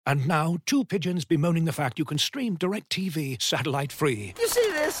And now, two pigeons bemoaning the fact you can stream DirecTV satellite-free. You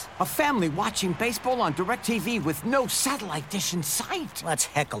see this? A family watching baseball on DirecTV with no satellite dish in sight. Let's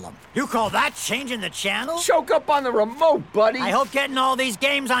heckle them. You call that changing the channel? Choke up on the remote, buddy. I hope getting all these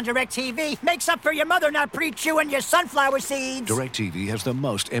games on DirecTV makes up for your mother not pre-chewing your sunflower seeds. DirecTV has the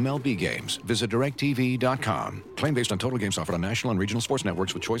most MLB games. Visit DirecTV.com. Claim based on total games offered on national and regional sports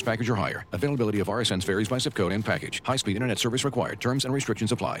networks with choice package or higher. Availability of RSNs varies by zip code and package. High-speed internet service required. Terms and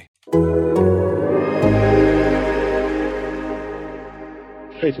restrictions apply.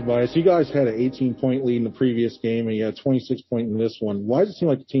 Hey, Tobias, you guys had an 18-point lead in the previous game, and you had 26 points in this one. Why does it seem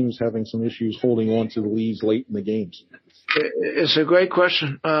like the team's having some issues holding on to the leads late in the games? It's a great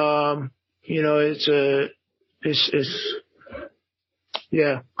question. Yeah,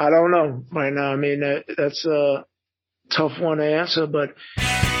 I don't know right now. I mean, that's a tough one to answer, but.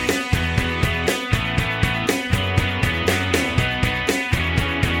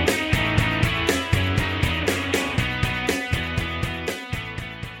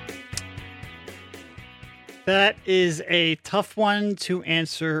 That is a tough one to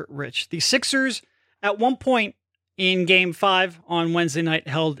answer, Rich. The Sixers, at one point in Game 5 on Wednesday night,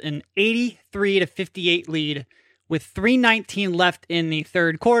 held an 83-58 lead with 3:19 left in the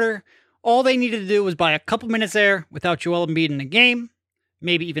third quarter. All they needed to do was buy a couple minutes there without Joel Embiid in the game,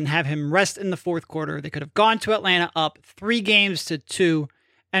 maybe even have him rest in the fourth quarter. They could have gone to Atlanta up 3-2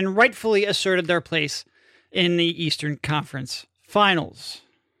 and rightfully asserted their place in the Eastern Conference Finals.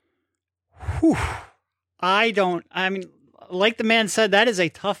 Whew. I mean, like the man said, that is a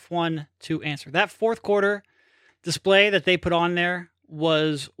tough one to answer. That fourth quarter display that they put on there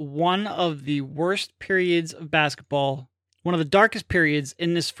was one of the worst periods of basketball, one of the darkest periods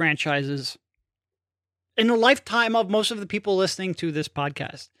in this franchise's, in the lifetime of most of the people listening to this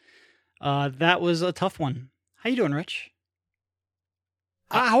podcast. That was a tough one. How you doing, Rich?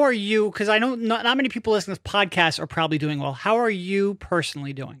 How are you? Because I know not many people listening to this podcast are probably doing well. How are you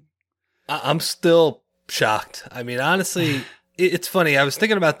personally doing? I'm still shocked. I mean, honestly, it's funny. I was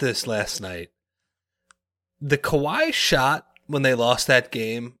thinking about this last night. The Kawhi shot when they lost that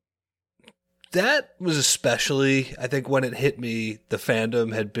game, that was especially, I think, when it hit me, the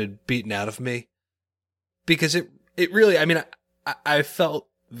fandom had been beaten out of me. Because it really, I mean, I felt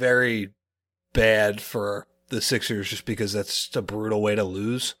very bad for the Sixers just because that's a brutal way to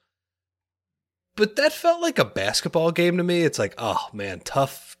lose. But that felt like a basketball game to me. It's like, oh man,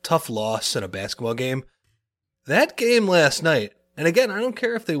 tough loss in a basketball game. That game last night, and again, I don't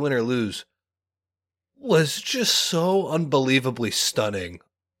care if they win or lose, was just so unbelievably stunning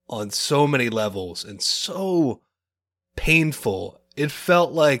on so many levels and so painful. It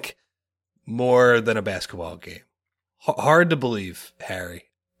felt like more than a basketball game. Hard to believe, Harry.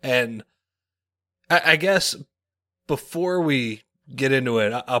 And I guess before we get into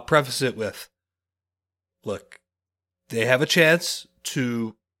it, I'll preface it with, look, they have a chance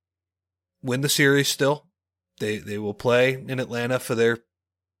to win the series still. They will play in Atlanta for their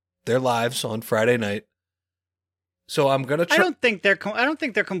lives on Friday night. So I'm gonna try. I don't think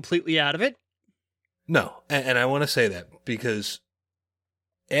they're completely out of it. No, and I want to say that because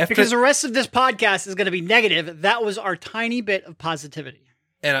the rest of this podcast is going to be negative. That was our tiny bit of positivity.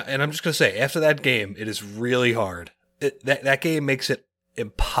 And I'm just going to say, after that game, it is really hard. That game makes it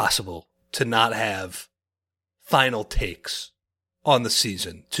impossible to not have final takes on the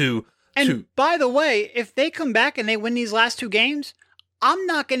season. By the way, if they come back and they win these last two games, I'm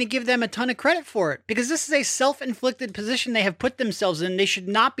not going to give them a ton of credit for it because this is a self-inflicted position they have put themselves in. They should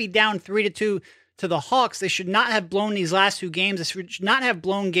not be down 3-2 to the Hawks. They should not have blown these last two games. They should not have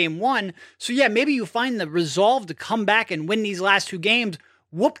blown game one. So yeah, maybe you find the resolve to come back and win these last two games.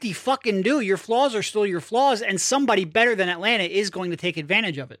 Whoop-de-fucking-do. Your flaws are still your flaws, and somebody better than Atlanta is going to take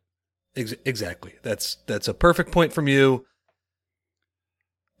advantage of it. Exactly. That's a perfect point from you.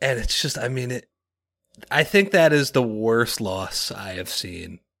 And it's just, I mean, I think that is the worst loss I have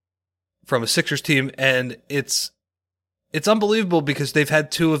seen from a Sixers team, and it's unbelievable because they've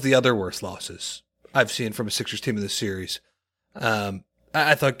had two of the other worst losses I've seen from a Sixers team in this series. I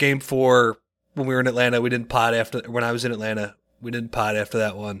thought Game 4, when we were in Atlanta, when I was in Atlanta, we didn't pod after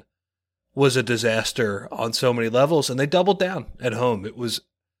that one, was a disaster on so many levels, and they doubled down at home. It was,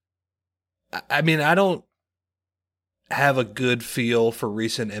 I mean, I don't have a good feel for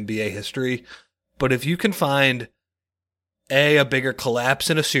recent NBA history, but if you can find a bigger collapse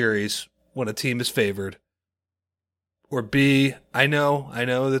in a series when a team is favored, or B, I know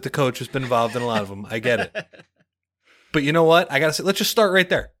that the coach has been involved in a lot of them. I get it. But you know what? I got to say, let's just start right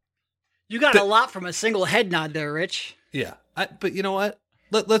there. You got a lot from a single head nod there, Rich. Yeah. But you know what?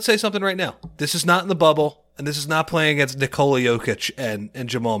 Let's say something right now. This is not in the bubble. And this is not playing against Nikola Jokic and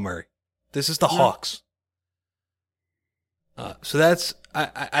Jamal Murray. This is the Hawks. So that's,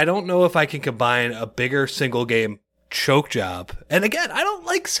 I don't know if I can combine a bigger single game choke job. And again, I don't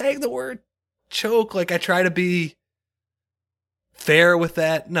like saying the word choke. Like, I try to be fair with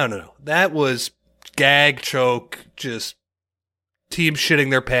that. No. That was gag, choke, just team shitting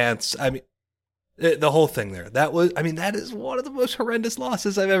their pants. I mean, the whole thing there. That is one of the most horrendous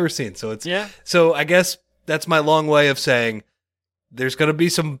losses I've ever seen. So so I guess that's my long way of saying there's going to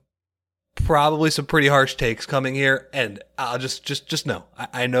be probably some pretty harsh takes coming here, and I'll just know.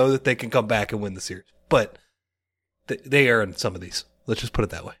 I know that they can come back and win the series, but they earned some of these. Let's just put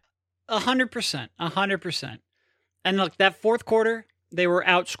it that way. 100%. And look, that fourth quarter, they were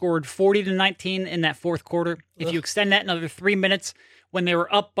outscored 40-19 in that fourth quarter. If you extend that another 3 minutes, when they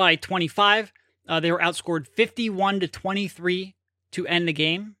were up by 25, they were outscored 51-23 to end the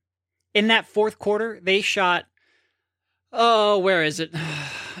game. In that fourth quarter, they shot, where is it?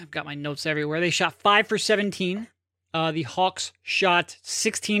 I've got my notes everywhere. They shot 5 for 17. The Hawks shot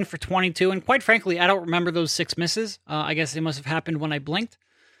 16 for 22. And quite frankly, I don't remember those 6 misses. I guess they must have happened when I blinked.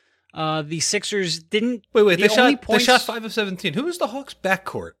 The Sixers didn't. Wait. They shot 5 of 17. Who was the Hawks'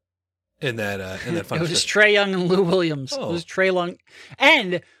 backcourt in that final? It was Trae Young and Lou Williams. Oh. It was Trae Young.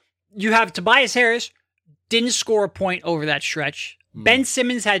 And you have Tobias Harris, didn't score a point over that stretch. Ben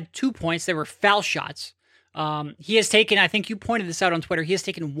Simmons had 2 points. They were foul shots. He has taken, I think you pointed this out on Twitter, he has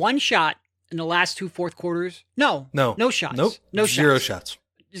taken 1 shot in the last 2 fourth quarters. No shots. Nope. No Zero shots.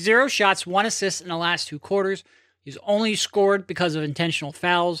 shots. 0 shots, 1 assist in the last 2 quarters. He's only scored because of intentional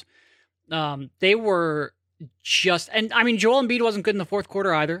fouls. They were just, and I mean, Joel Embiid wasn't good in the fourth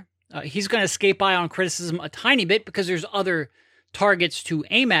quarter either. He's going to skate by on criticism a tiny bit because there's other targets to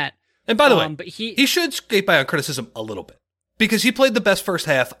aim at. And by the way, but he should skate by on criticism a little bit because he played the best first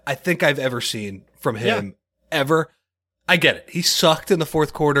half I think I've ever seen from him ever. I get it. He sucked in the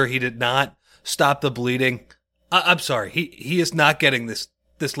fourth quarter. He did not stop the bleeding. I'm sorry. He is not getting this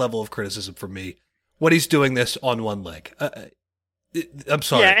level of criticism from me when he's doing this on one leg. I'm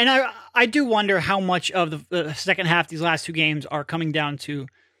sorry. Yeah, and I do wonder how much of the second half, these last 2 games, are coming down to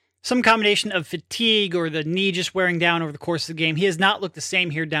some combination of fatigue or the knee just wearing down over the course of the game. He has not looked the same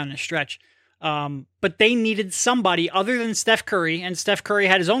here down the stretch. But they needed somebody other than Steph Curry, and Steph Curry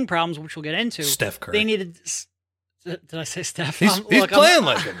had his own problems, which we'll get into. Steph Curry. They needed... Did I say Steph? He's playing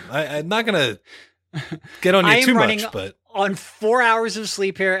like him. I'm not going to get on you too much, but... on 4 hours of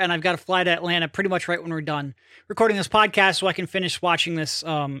sleep here, and I've got to fly to Atlanta pretty much right when we're done recording this podcast so I can finish watching this,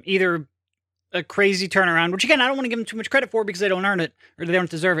 either a crazy turnaround, which again, I don't want to give them too much credit for because they don't earn it or they don't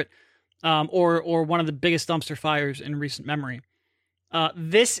deserve it, or one of the biggest dumpster fires in recent memory.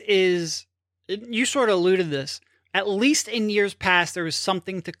 This is, you sort of alluded to this, at least in years past, there was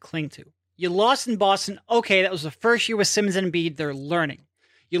something to cling to. You lost in Boston. Okay, that was the first year with Simmons and Embiid. They're learning.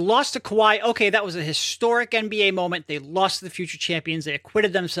 You lost to Kawhi. Okay, that was a historic NBA moment. They lost to the future champions. They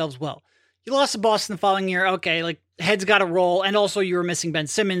acquitted themselves well. You lost to Boston the following year. Okay, like, heads got to roll. And also, you were missing Ben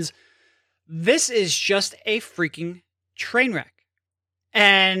Simmons. This is just a freaking train wreck.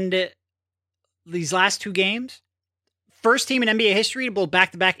 And these last 2 games, first team in NBA history to blow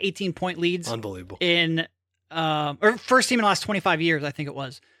back-to-back 18-point leads. Unbelievable. Or first team in the last 25 years, I think it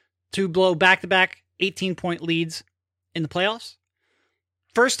was, to blow back-to-back 18-point leads in the playoffs.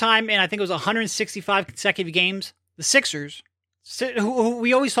 First time in, I think it was 165 consecutive games, the Sixers, who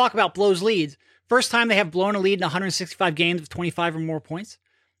we always talk about blows leads, first time they have blown a lead in 165 games of 25 or more points.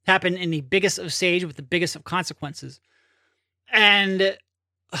 Happened in the biggest of stage with the biggest of consequences. And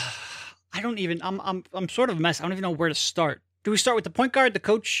I'm sort of a mess. I don't even know where to start. Do we start with the point guard, the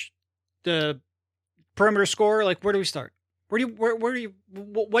coach, the perimeter scorer? Like, where do we start?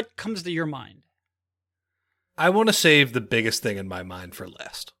 What comes to your mind? I want to save the biggest thing in my mind for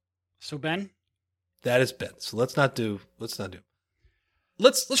last. So Ben? That is Ben. So let's not do. Let's go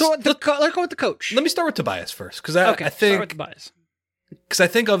with the coach. Let me start with Tobias first, because I think start with Tobias. Because I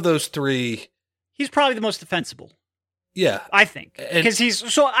think of those 3, he's probably the most defensible. Yeah, I think because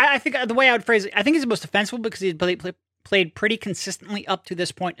I think the way I would phrase it, I think he's the most defensible because he played pretty consistently up to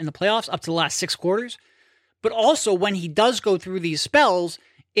this point in the playoffs, up to the last 6 quarters. But also when he does go through these spells,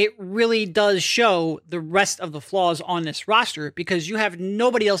 it really does show the rest of the flaws on this roster because you have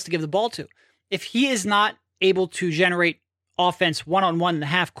nobody else to give the ball to. If he is not able to generate offense one-on-one in the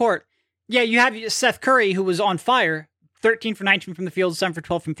half court, you have Seth Curry, who was on fire, 13 for 19 from the field, 7 for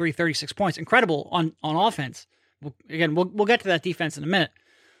 12 from 3, 36 points. Incredible on offense. We'll get to that defense in a minute.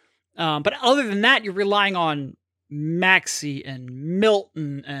 But other than that, you're relying on Maxey and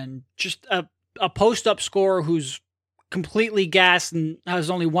Milton and just a post-up scorer who's completely gassed and has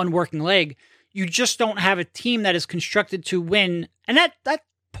only one working leg. you just don't have a team that is constructed to win. And that's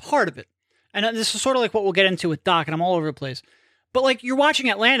part of it. And this is sort of like what we'll get into with Doc, and I'm all over the place. But like you're watching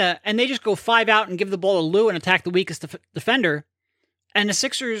Atlanta, and they just go 5 out and give the ball to Lou and attack the weakest defender. And the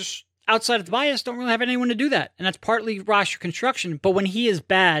Sixers, outside of Tobias, don't really have anyone to do that. And that's partly roster construction. But when he is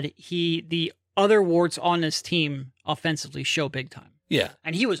bad, the other warts on this team offensively show big time. Yeah.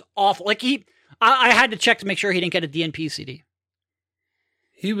 And he was awful. Like I had to check to make sure he didn't get a DNP CD.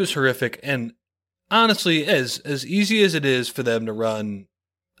 He was horrific. And honestly, as easy as it is for them to run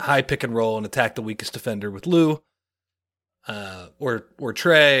high pick and roll and attack the weakest defender with Lou, or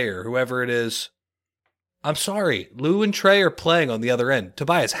Trey or whoever it is, I'm sorry. Lou and Trey are playing on the other end.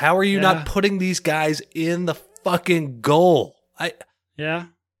 Tobias, how are you not putting these guys in the fucking goal?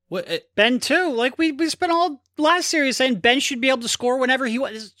 Ben too. Like we spent all last series saying Ben should be able to score whenever he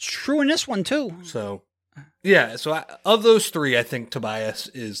wants. It's true in this one too. So, yeah. So of those three, I think Tobias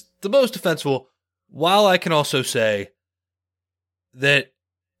is the most defensible. While I can also say that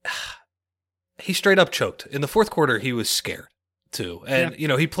he straight up choked in the fourth quarter. He was scared too, and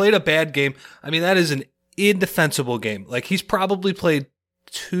he played a bad game. I mean, that is an indefensible game. Like he's probably played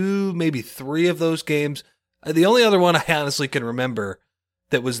 2, maybe 3 of those games. The only other one I honestly can remember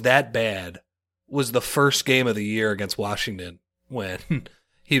that was that bad was the first game of the year against Washington when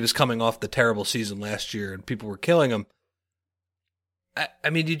he was coming off the terrible season last year and people were killing him. I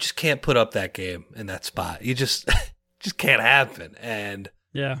mean, you just can't put up that game in that spot. You just can't happen. And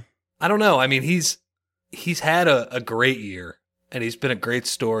I don't know. I mean, he's had a great year and he's been a great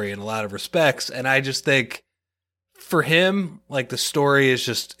story in a lot of respects. And I just think for him, like the story is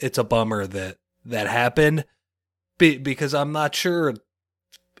just, it's a bummer that happened because I'm not sure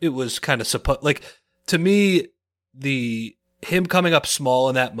it was kind of supposed, like to me, him coming up small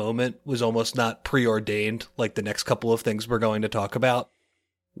in that moment was almost not preordained, like the next couple of things we're going to talk about,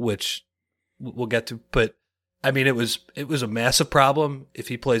 which we'll get to. But I mean, it was a massive problem. If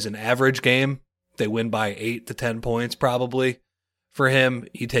he plays an average game, they win by 8 to 10 points probably. For him,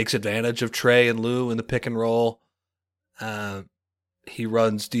 he takes advantage of Trey and Lou in the pick and roll. He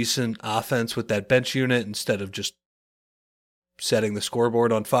runs decent offense with that bench unit instead of just setting the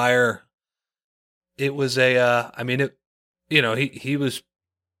scoreboard on fire. It was he was,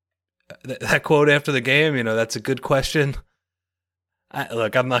 that quote after the game, that's a good question.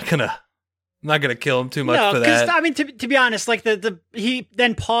 I'm not gonna kill him too much for that. I mean, to be honest, like he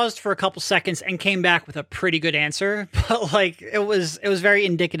then paused for a couple seconds and came back with a pretty good answer, but like it was very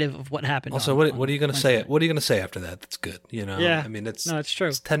indicative of what happened. Also, what are you gonna say? What are you gonna say after that? That's good. Yeah. I mean, it's true.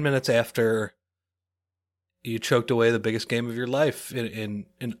 It's 10 minutes after you choked away the biggest game of your life in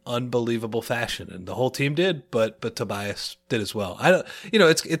unbelievable fashion, and the whole team did, but Tobias did as well.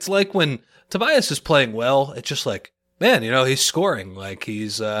 It's like when Tobias is playing well, it's just like, man, he's scoring, like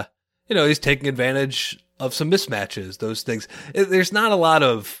he's he's taking advantage of some mismatches, those things. There's not a lot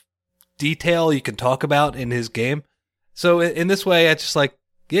of detail you can talk about in his game. So in this way, it's just like,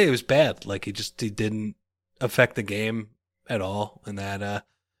 yeah, he was bad. Like he didn't affect the game at all in that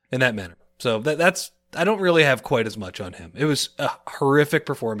manner. So that's. I don't really have quite as much on him. It was a horrific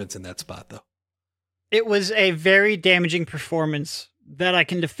performance in that spot, though. It was a very damaging performance that I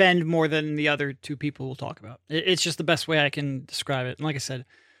can defend more than the other two people we'll talk about. It's just the best way I can describe it. And like I said,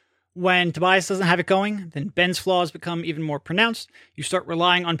 when Tobias doesn't have it going, then Ben's flaws become even more pronounced. You start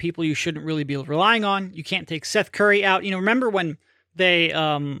relying on people you shouldn't really be relying on. You can't take Seth Curry out. Remember when they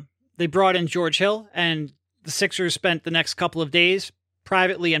brought in George Hill and the Sixers spent the next couple of days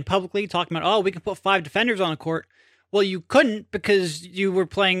privately and publicly talking about, we can put 5 defenders on the court. Well, you couldn't because you were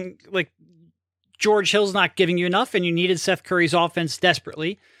playing like George Hill's not giving you enough and you needed Seth Curry's offense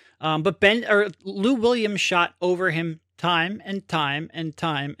desperately. But Lou Williams shot over him time and time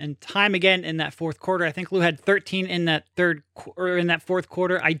again in that fourth quarter. I think Lou had 13 in that fourth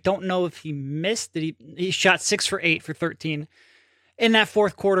quarter. I don't know if he missed. Did he shot 6 for 8 for 13 in that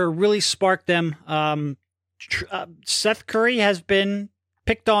fourth quarter, really sparked them. Seth Curry has been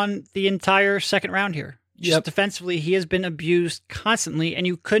picked on the entire second round here. Just defensively, he has been abused constantly, and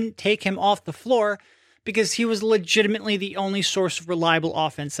you couldn't take him off the floor because he was legitimately the only source of reliable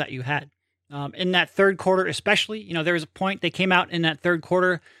offense that you had. In that third quarter especially, there was a point they came out in that third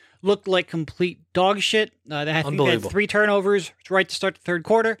quarter, looked like complete dog shit. They had 3 turnovers right to start the third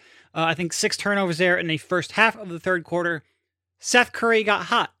quarter. I think 6 turnovers there in the first half of the third quarter. Seth Curry got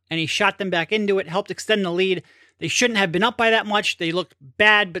hot, and he shot them back into it, helped extend the lead. They shouldn't have been up by that much. They looked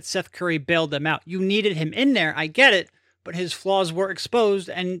bad, but Seth Curry bailed them out. You needed him in there, I get it, but his flaws were exposed,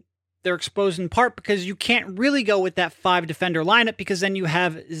 and they're exposed in part because you can't really go with that 5 defender lineup because then you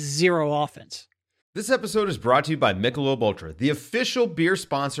have 0 offense. This episode is brought to you by Michelob Ultra, the official beer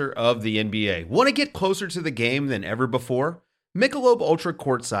sponsor of the NBA. Want to get closer to the game than ever before? Michelob Ultra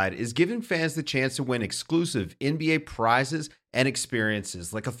Courtside is giving fans the chance to win exclusive NBA prizes and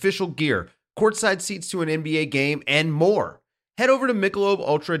experiences like official gear, courtside seats to an NBA game, and more. Head over to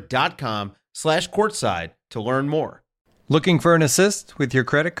MichelobUltra.com/courtside to learn more. Looking for an assist with your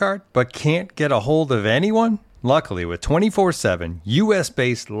credit card but can't get a hold of anyone? Luckily, with 24/7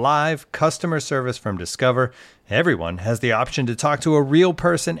 U.S.-based live customer service from Discover, everyone has the option to talk to a real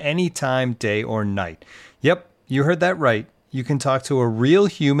person anytime, day or night. Yep, you heard that right. You can talk to a real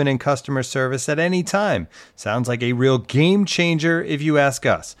human in customer service at any time. Sounds like a real game changer if you ask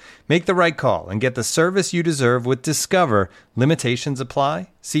us. Make the right call and get the service you deserve with Discover. Limitations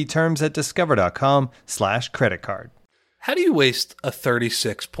apply. See terms at discover.com/creditcard. How do you waste a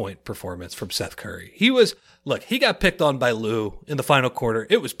 36-point performance from Seth Curry? He got picked on by Lou in the final quarter.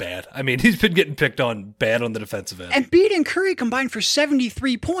 It was bad. I mean, he's been getting picked on bad on the defensive end. Embiid and Curry combined for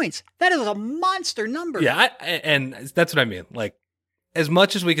 73 points. That is a monster number. Yeah, and that's what I mean. Like, as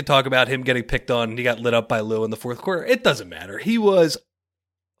much as we could talk about him getting picked on and he got lit up by Lou in the fourth quarter, it doesn't matter. He was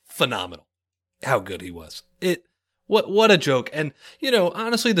phenomenal. How good he was. What a joke. And,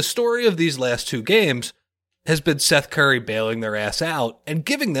 honestly, the story of these last two games has been Seth Curry bailing their ass out and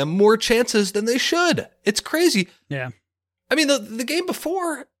giving them more chances than they should. It's crazy. Yeah. I mean, the game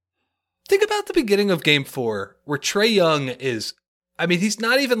before, think about the beginning of game 4 where Trae Young he's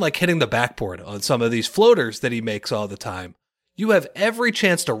not even like hitting the backboard on some of these floaters that he makes all the time. You have every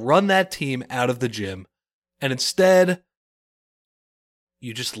chance to run that team out of the gym, and instead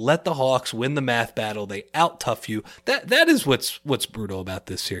you just let the Hawks win the math battle. They out-tough you. That is what's brutal about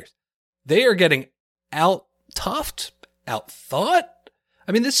this series. They are getting out-toughed, out-thought.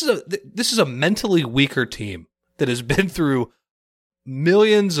 I mean, this is a mentally weaker team that has been through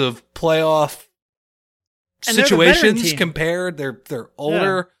millions of playoff situations compared. They're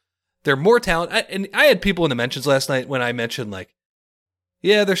older. Yeah. They're more talented. And I had people in the mentions last night when I mentioned, like,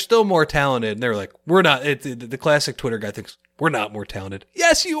 yeah, they're still more talented. And they're like, we're not. The classic Twitter guy thinks, we're not more talented.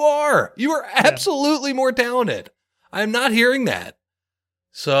 Yes, you are. You are absolutely more talented. I'm not hearing that.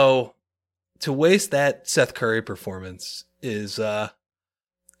 So to waste that Seth Curry performance is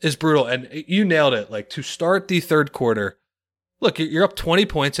brutal. And you nailed it. Like, to start the third quarter, look, you're up 20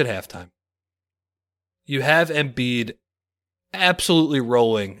 points at halftime. You have Embiid absolutely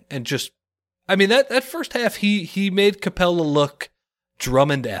rolling and just, I mean, that first half, he made Capella look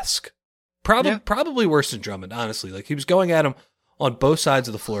Drummond-esque. Probably worse than Drummond, honestly. Like, he was going at him on both sides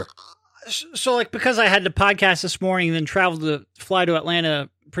of the floor. So, like, because I had the podcast this morning and then fly to Atlanta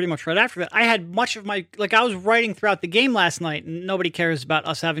pretty much right after that, I had much of my, like, I was writing throughout the game last night, and nobody cares about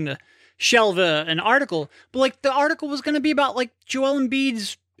us having to shelve an article, but, like, the article was going to be about, like, Joel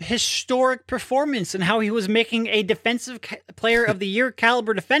Embiid's historic performance and how he was making a defensive player of the year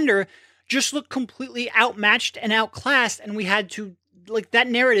caliber defender just look completely outmatched and outclassed, and we had to, like, that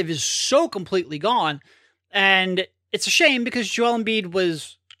narrative is so completely gone, and it's a shame because Joel Embiid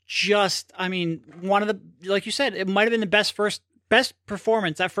was just, I mean, one of the, like you said, it might have been the best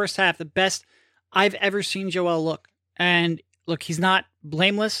performance, that first half, the best I've ever seen Joel look. And look, he's not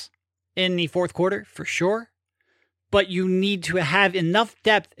blameless in the fourth quarter, for sure, but you need to have enough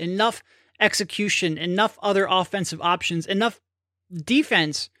depth, enough execution, enough other offensive options, enough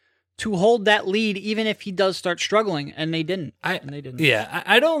defense to hold that lead, even if he does start struggling, and they didn't. Yeah,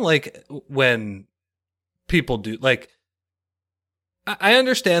 I don't like when people do, like, I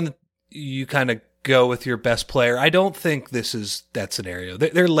understand that you kind of go with your best player. I don't think this is that scenario.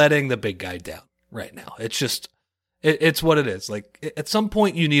 They're letting the big guy down right now. It's just, it's what it is. Like, at some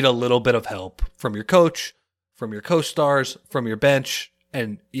point you need a little bit of help from your coach, from your co-stars, from your bench,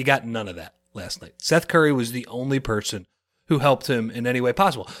 and you got none of that last night. Seth Curry was the only person who helped him in any way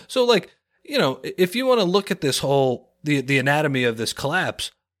possible. So, like, if you want to look at this whole, the anatomy of this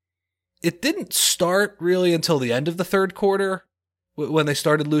collapse, it didn't start really until the end of the third quarter when they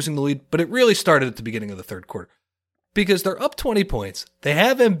started losing the lead, but it really started at the beginning of the third quarter because they're up 20 points. They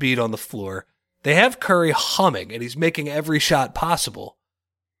have Embiid on the floor. They have Curry humming, and he's making every shot possible,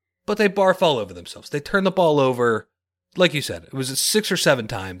 but they barf all over themselves. They turn the ball over, like you said, it was 6 or 7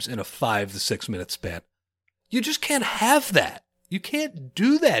 times in a 5 to 6 minute span. You just can't have that. You can't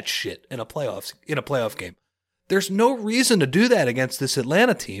do that shit in a playoff game. There's no reason to do that against this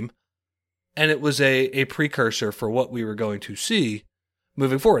Atlanta team. And it was a precursor for what we were going to see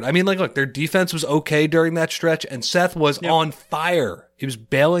moving forward. I mean, like, look, their defense was okay during that stretch, and Seth was on fire. He was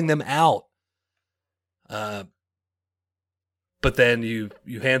bailing them out. But then you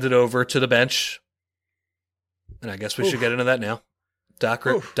hand it over to the bench, and I guess we should get into that now. Doc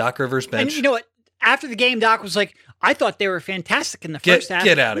Rivers bench. And you know what? after the game, Doc was like, I thought they were fantastic in the first half.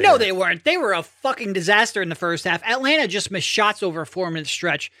 Get out of No, here. they weren't. They were a fucking disaster in the first half. Atlanta just missed shots over a 4-minute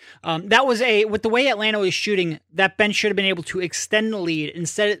stretch. That was with the way Atlanta was shooting, that bench should have been able to extend the lead.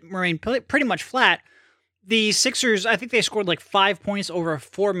 Instead, it remained pretty much flat. The Sixers, I think they scored like 5 points over a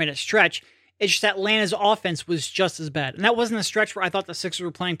 4-minute stretch. It's just Atlanta's offense was just as bad. And that wasn't a stretch where I thought the Sixers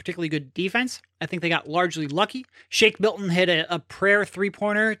were playing particularly good defense. I think they got largely lucky. Shake Milton hit a prayer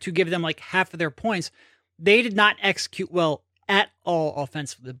three-pointer to give them like half of their points. They did not execute well at all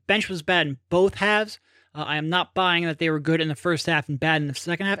offensively. The bench was bad in both halves. I am not buying that they were good in the first half and bad in the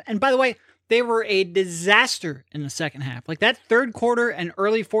second half. And by the way, they were a disaster in the second half. Like that third quarter and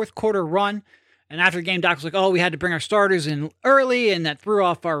early fourth quarter run, and after the game, Doc was like, oh, we had to bring our starters in early, and that threw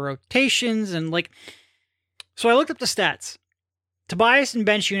off our rotations. And like, so I looked up the stats. Tobias and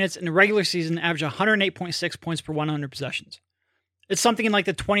bench units in the regular season average 108.6 points per 100 possessions. It's something in like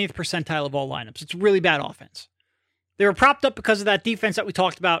the 20th percentile of all lineups. It's really bad offense. They were propped up because of that defense that we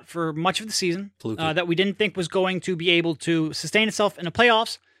talked about for much of the season, that we didn't think was going to be able to sustain itself in the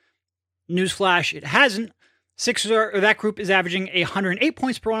playoffs. Newsflash, it hasn't. That group is averaging 108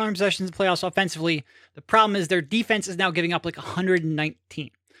 points per 100 possessions in the playoffs offensively. The problem is their defense is now giving up like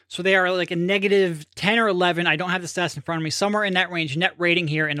 119. So they are like a negative 10 or 11. I don't have the stats in front of me. Somewhere in that range, net rating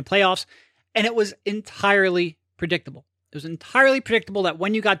here in the playoffs. And it was entirely predictable. It was entirely predictable that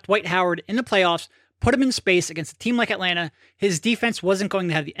when you got Dwight Howard in the playoffs, put him in space against a team like Atlanta, his defense wasn't going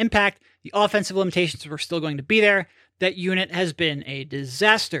to have the impact. The offensive limitations were still going to be there. That unit has been a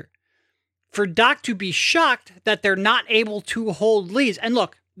disaster. For Doc to be shocked that they're not able to hold leads. And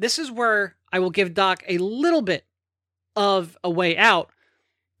look, this is where I will give Doc a little bit of a way out.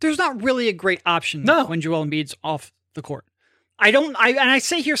 There's not really a great option when Joel Embiid's off the court. I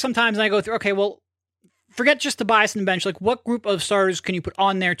sit here sometimes and I go through, okay, well, forget just Tobias and the bench. Like, what group of starters can you put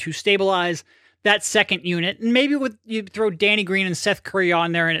on there to stabilize that second unit? And maybe you throw Danny Green and Seth Curry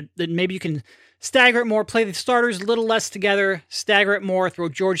on there, and then maybe you can stagger it more, play the starters a little less together, stagger it more, throw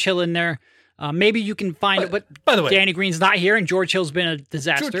George Hill in there. Maybe you can find it, but by the way, Danny Green's not here, and George Hill's been a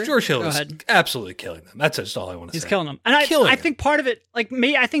disaster. George Hill is absolutely killing them. That's just all I want to say. He's killing them. And I think part of it, like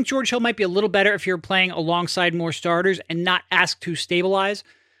me, I think George Hill might be a little better if you're playing alongside more starters and not asked to stabilize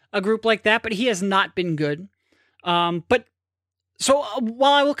a group like that, but he has not been good. But so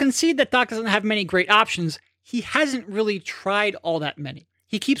while I will concede that Doc doesn't have many great options, he hasn't really tried all that many.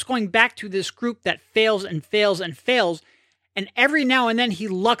 He keeps going back to this group that fails and fails and fails. And every now and then he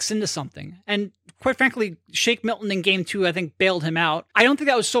lucks into something. And quite frankly, Shake Milton in game 2, I think, bailed him out. I don't think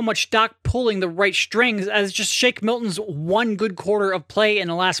that was so much Doc pulling the right strings as just Shake Milton's one good quarter of play in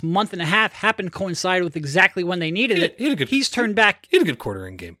the last month and a half happened to coincide with exactly when they needed it. He's turned back. He had a good quarter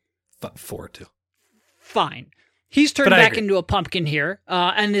in game 4, too. Fine. He's turned back into a pumpkin here.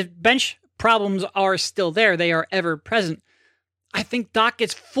 And the bench problems are still there. They are ever present. I think Doc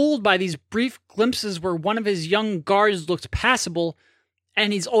gets fooled by these brief glimpses where one of his young guards looks passable,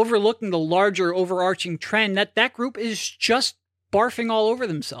 and he's overlooking the larger overarching trend that group is just barfing all over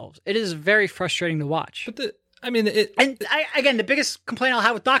themselves. It is very frustrating to watch. But again, the biggest complaint I'll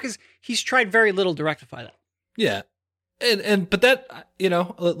have with Doc is he's tried very little to rectify that. Yeah, but that,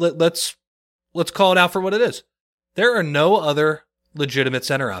 let's call it out for what it is. There are no other legitimate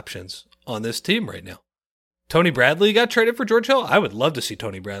center options on this team right now. Tony Bradley got traded for George Hill. I would love to see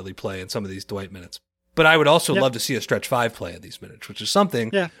Tony Bradley play in some of these Dwight minutes. But I would also love to see a stretch 5 play in these minutes, which is something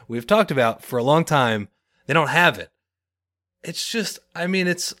we've talked about for a long time. They don't have it. It's just,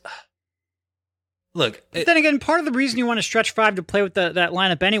 look. Then again, part of the reason you want a stretch 5 to play with that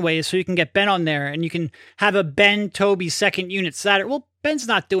lineup anyway is so you can get Ben on there and you can have a Ben, Toby second unit Saturday. Well, Ben's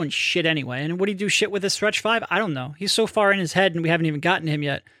not doing shit anyway. And would he do shit with a stretch 5? I don't know. He's so far in his head and we haven't even gotten him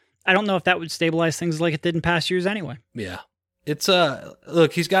yet. I don't know if that would stabilize things like it did in past years anyway. Yeah. It's,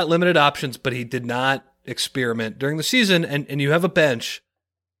 look, he's got limited options, but he did not experiment during the season. And you have a bench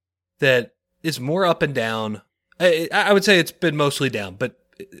that is more up and down. I would say it's been mostly down, but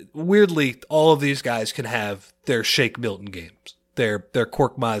weirdly, all of these guys can have their Shake Milton games, their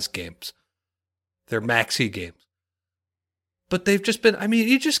Korkmaz games, their Maxey games. But they've just been,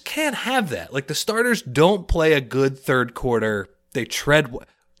 you just can't have that. Like, the starters don't play a good third quarter. They tread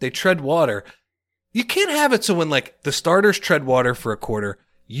water. You can't have it so when, like, the starters tread water for a quarter,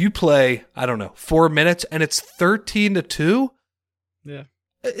 you play, 4 minutes, and it's 13-2. Yeah.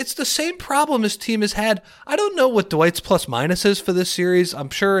 It's the same problem this team has had. I don't know what Dwight's plus minus is for this series. I'm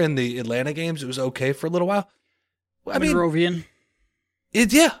sure in the Atlanta games it was okay for a little while. Monrovian.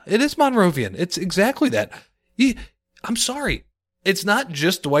 It is Monrovian. It's exactly that. I'm sorry. It's not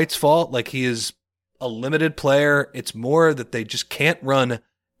just Dwight's fault. Like, he is a limited player. It's more that they just can't run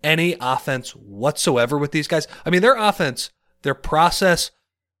any offense whatsoever with these guys. I mean, their offense, their process,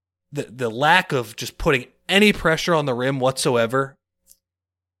 the lack of just putting any pressure on the rim whatsoever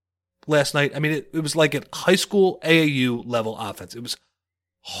last night. I mean, it was like a high school AAU level offense. It was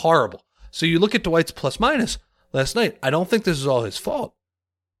horrible. So you look at Dwight's plus minus last night. I don't think this is all his fault.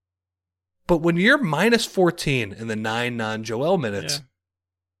 But when you're minus 14 in the 9 non-Joel minutes,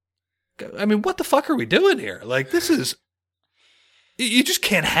 I mean, what the fuck are we doing here? Like, this is, you just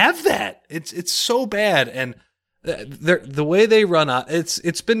can't have that. It's so bad. And the way they run out,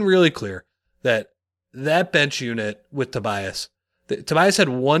 it's been really clear that bench unit with Tobias, Tobias had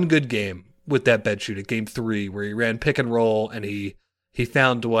one good game with that bench unit, game 3, where he ran pick and roll and he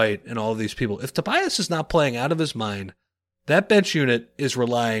found Dwight and all of these people. If Tobias is not playing out of his mind, that bench unit is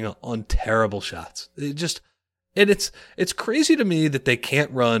relying on terrible shots. It's crazy to me that they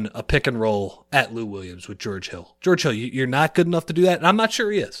can't run a pick and roll at Lou Williams with George Hill. George Hill, you're not good enough to do that, and I'm not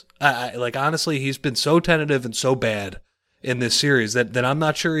sure he is. Like, honestly, he's been so tentative and so bad in this series that I'm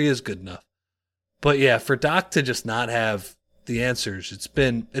not sure he is good enough. But yeah, for Doc to just not have the answers, it's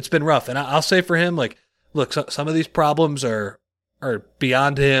been rough. And I'll say for him, like, look, some of these problems are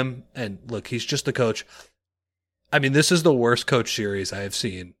beyond him, and look, he's just the coach. I mean, this is the worst coach series I have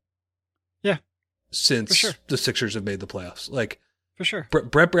seen. Yeah. Since the Sixers have made the playoffs. Like, for sure.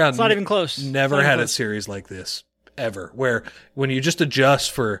 Brett Brown, it's not even close. Never had a series like this ever, where when you just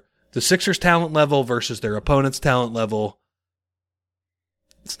adjust for the Sixers' talent level versus their opponent's talent level,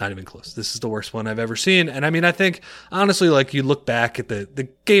 it's not even close. This is the worst one I've ever seen. And I mean, I think, honestly, like, you look back at the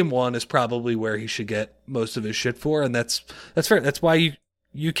game 1 is probably where he should get most of his shit for, and that's fair. That's why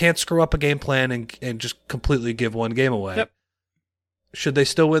you can't screw up a game plan and just completely give one game away. Yep. Should they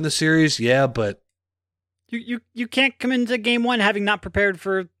still win the series? Yeah, but you can't come into game 1 having not prepared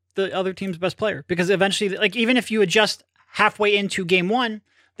for the other team's best player, because eventually, like, even if you adjust halfway into game 1,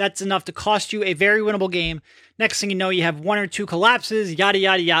 that's enough to cost you a very winnable game. Next thing you know, you have 1 or 2 collapses, yada,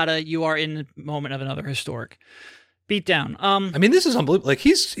 yada, yada. You are in the moment of another historic beatdown. I mean, this is unbelievable. Like,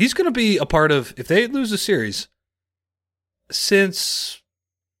 he's going to be a part of, if they lose the series, since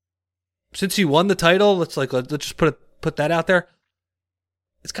he won the title, let's just put that out there.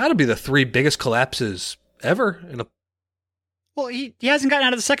 It's got to be the 3 biggest collapses ever Well, he hasn't gotten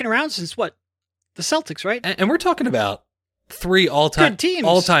out of the second round since what? The Celtics, right? And we're talking about 3 all-time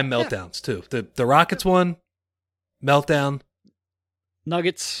meltdowns too. The Rockets one, meltdown.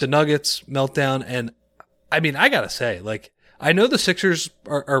 Nuggets. The Nuggets, meltdown. And I mean, I gotta say, like, I know the Sixers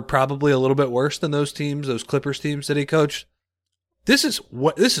are probably a little bit worse than those teams, those Clippers teams that he coached. This is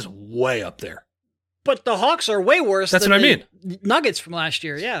way up there. But the Hawks are way worse. That's than what I mean. Nuggets from last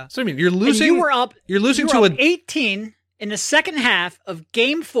year, yeah. So I mean, you're losing. And you were up 18 in the second half of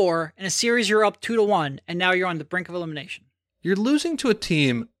Game 4 in a series. You're up 2-1, and now you're on the brink of elimination. You're losing to a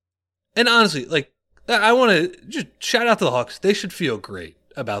team, and honestly, like, I want to just shout out to the Hawks. They should feel great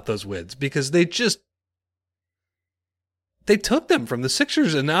about those wins, because they took them from the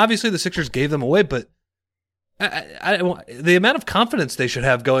Sixers, and obviously the Sixers gave them away. But the amount of confidence they should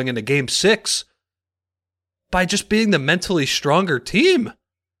have going into Game 6. By just being the mentally stronger team.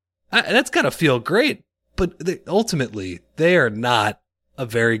 That's got to feel great. But ultimately, they are not a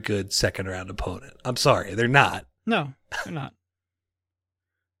very good second-round opponent. I'm sorry, they're not. No, they're not.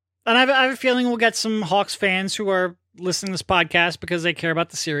 And I have a feeling we'll get some Hawks fans who are listening to this podcast because they care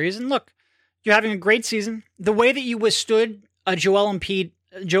about the series. And look, you're having a great season. The way that you withstood a Joel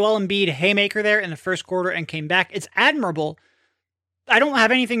Embiid haymaker there in the first quarter and came back, it's admirable. I don't have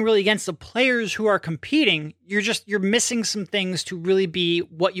anything really against the players who are competing. You're missing some things to really be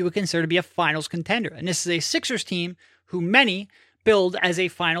what you would consider to be a finals contender. And this is a Sixers team who many build as a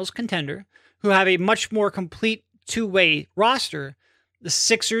finals contender, who have a much more complete two-way roster. The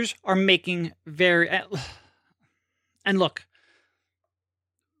Sixers are making and look,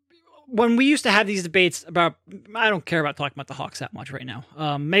 when we used to have these debates about, I don't care about talking about the Hawks that much right now.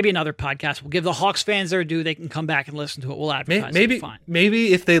 Maybe another podcast. We'll give the Hawks fans their due. They can come back and listen to it. We'll advertise it. Fine.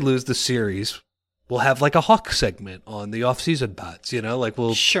 Maybe if they lose the series, we'll have like a Hawk segment on the off-season pods. You know, like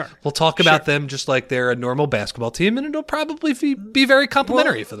we'll talk about them just like they're a normal basketball team, and it'll probably be very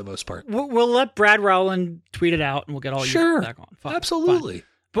complimentary for the most part. We'll let Brad Rowland tweet it out, and we'll get all you back on. Fine. Absolutely. Fine.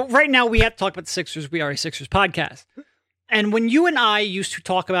 But right now, we have to talk about the Sixers. We are a Sixers podcast. And when you and I used to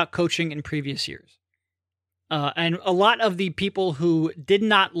talk about coaching in previous years, and a lot of the people who did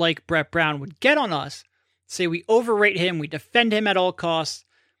not like Brett Brown would get on us, say we overrate him, we defend him at all costs.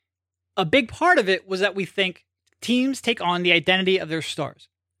 A big part of it was that we think teams take on the identity of their stars.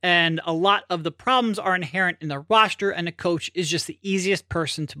 And a lot of the problems are inherent in the roster, and the coach is just the easiest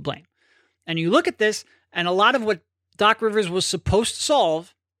person to blame. And you look at this, and a lot of what Doc Rivers was supposed to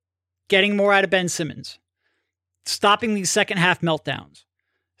solve getting more out of Ben Simmons, stopping these second half meltdowns,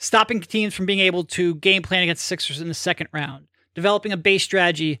 stopping teams from being able to game plan against the Sixers in the second round, developing a base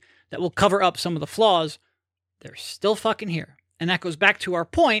strategy that will cover up some of the flaws, they're still fucking here. And that goes back to our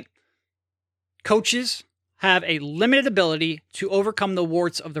point. Coaches have a limited ability to overcome the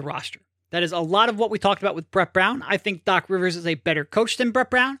warts of the roster. That is a lot of what we talked about with Brett Brown. I think Doc Rivers is a better coach than Brett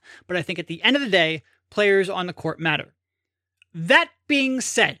Brown, but I think at the end of the day, players on the court matter. That being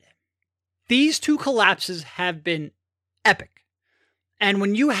said, these two collapses have been epic. And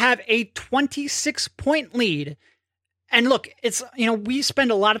when you have a 26-point lead, and look, it's, we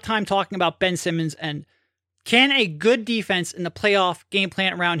spend a lot of time talking about Ben Simmons and can a good defense in the playoff game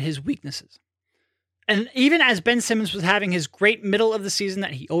plan around his weaknesses. And even as Ben Simmons was having his great middle of the season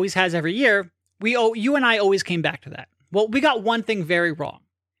that he always has every year, you and I always came back to that. Well, we got one thing very wrong.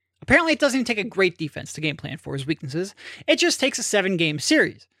 Apparently, it doesn't even take a great defense to game plan for his weaknesses. It just takes a 7-game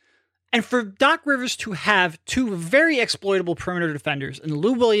series. And for Doc Rivers to have two very exploitable perimeter defenders in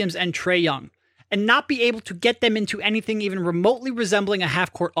Lou Williams and Trae Young, and not be able to get them into anything even remotely resembling a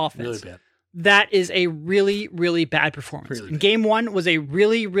half-court offense, Really bad. that is a really, really bad performance. Really and Game 1 was a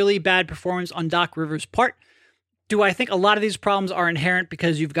really, really bad performance on Doc Rivers' part. Do I think a lot of these problems are inherent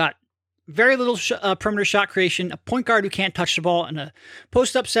because you've got very little perimeter shot creation, a point guard who can't touch the ball, and a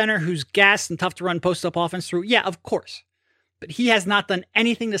post-up center who's gassed and tough to run post-up offense through? Yeah, of course. But he has not done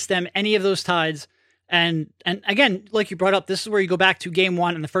anything to stem any of those tides. And again, like you brought up, this is where you go back to Game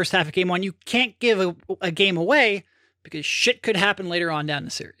 1 and the first half of Game 1. You can't give a game away because shit could happen later on down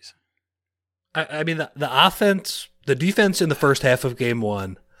the series. I mean, the offense, the defense in the first half of Game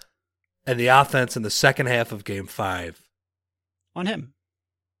 1 and the offense in the second half of Game 5. On him.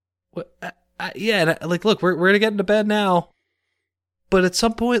 Look, we're going to get into bed now. But at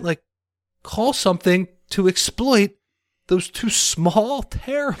some point, call something to exploit those two small,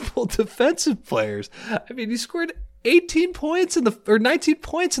 terrible defensive players. I mean, he scored 19 points in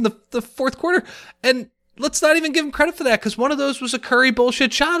the fourth quarter. And let's not even give him credit for that because one of those was a Curry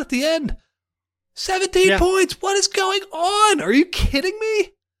bullshit shot at the end. 17 points. What is going on? Are you kidding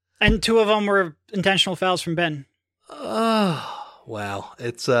me? And 2 of them were intentional fouls from Ben. Oh, wow.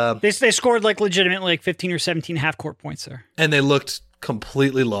 It's they scored legitimately 15 or 17 half-court points there. And they looked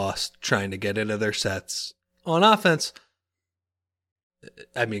completely lost trying to get into their sets on offense.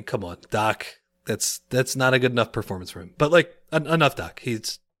 I mean, come on, Doc. That's not a good enough performance for him. But enough, Doc.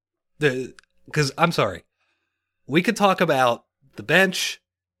 Because I'm sorry, we could talk about the bench.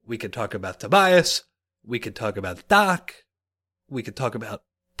 We could talk about Tobias. We could talk about Doc. We could talk about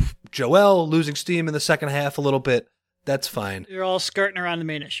Joel losing steam in the second half a little bit. That's fine. You're all skirting around the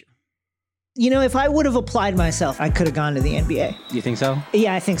main issue. If I would have applied myself, I could have gone to the NBA. You think so?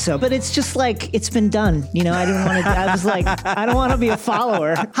 Yeah, I think so. But it's just it's been done. I didn't want to, I was I don't want to be a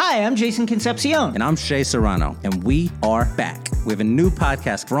follower. Hi, I'm Jason Concepcion. And I'm Shea Serrano, and we are back. We have a new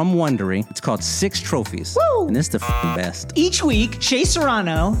podcast from Wondery. It's called Six Trophies. Woo! And it's the best. Each week, Shea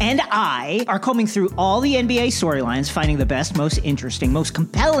Serrano and I are combing through all the NBA storylines, finding the best, most interesting, most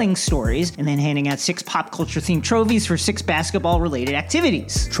compelling stories, and then handing out 6 pop culture-themed trophies for 6 basketball-related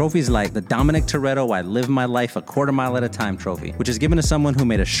activities. Trophies like the Dominic Toretto I Live My Life a Quarter Mile at a Time trophy, which is given to someone who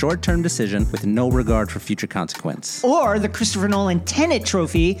made a short-term decision with no regard for future consequence. Or the Christopher Nolan Tenet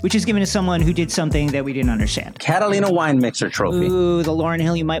trophy, which is given to someone who did something that we didn't understand. Catalina Wine Mixer trophy. Ooh, the Lauryn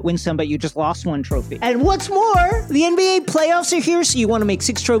Hill You Might Win Some But You Just Lost One trophy. And what's more, the NBA playoffs are here, so you want to make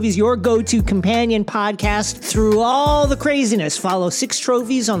 6 Trophies your go-to companion podcast through all the craziness. Follow 6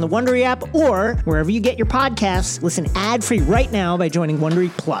 Trophies on the Wondery app or wherever you get your podcasts. Listen ad-free right now by joining Wondery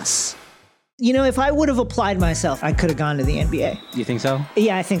Plus. If I would have applied myself, I could have gone to the NBA. You think so?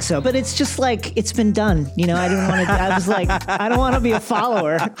 Yeah, I think so. But it's just it's been done. I didn't want to, I was I don't want to be a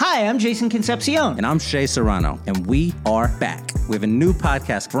follower. Hi, I'm Jason Concepcion. And I'm Shea Serrano, and we are back. We have a new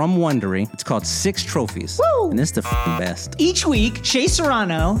podcast from Wondery. It's called Six Trophies. Woo! And it's the best. Each week, Shea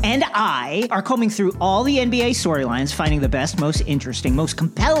Serrano and I are combing through all the NBA storylines, finding the best, most interesting, most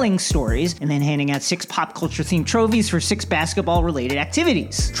compelling stories, and then handing out 6 pop culture-themed trophies for 6 basketball-related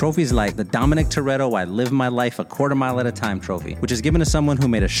activities. Trophies like the Dominic Toretto I Live My Life a Quarter Mile at a Time trophy, which is given to someone who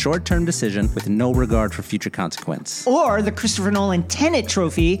made a short-term decision with no regard for future consequence. Or the Christopher Nolan Tenet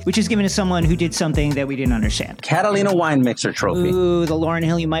trophy, which is given to someone who did something that we didn't understand. Catalina Wine Mixer trophy. Ooh, the Lauryn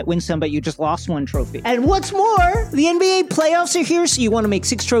Hill You Might Win Some But You Just Lost One trophy. And what's more, the NBA playoffs are here, so you want to make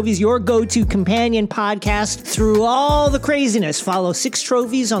 6 Trophies your go-to companion podcast through all the craziness. Follow 6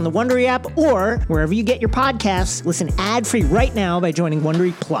 Trophies on the Wondery app or wherever you get your podcasts. Listen ad-free right now by joining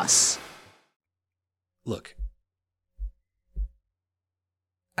Wondery Plus. Look,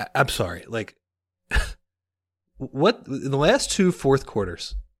 I'm sorry. What in the last 2 fourth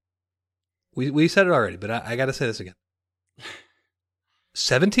quarters, We said it already, but I got to say this again.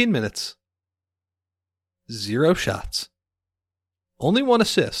 17 minutes, 0 shots, only 1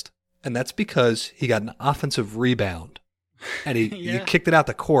 assist, and that's because he got an offensive rebound, and he kicked it out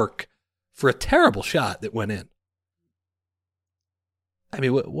the cork for a terrible shot that went in. I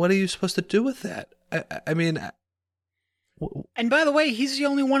mean, what are you supposed to do with that? I mean... And by the way, he's the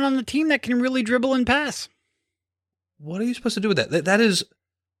only one on the team that can really dribble and pass. What are you supposed to do with that?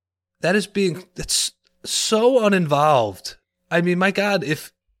 That's so uninvolved. I mean, my God,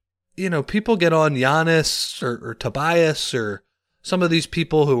 if, people get on Giannis or Tobias or some of these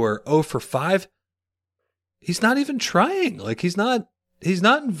people who are 0 for 5, he's not even trying. Like, he's not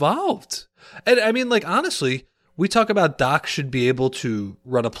involved. And I mean, like, honestly, we talk about Doc should be able to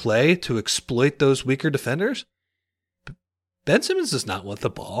run a play to exploit those weaker defenders. Ben Simmons does not want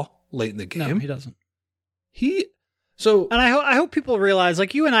the ball late in the game. No, he doesn't. And I hope people realize,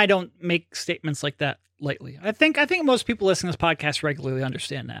 like, you and I don't make statements like that lightly. I think most people listening to this podcast regularly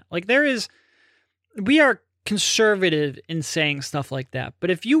understand that. Like, we are conservative in saying stuff like that. But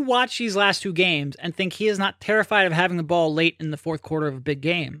if you watch these last 2 games and think he is not terrified of having the ball late in the fourth quarter of a big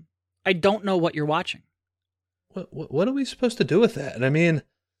game, I don't know what you're watching. What are we supposed to do with that? And I mean,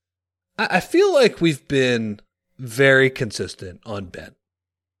 I feel like we've been very consistent on Ben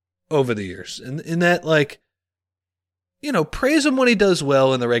over the years. In that, like, praise him when he does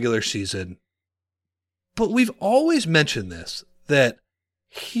well in the regular season. But we've always mentioned this, that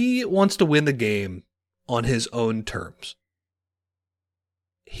he wants to win the game on his own terms.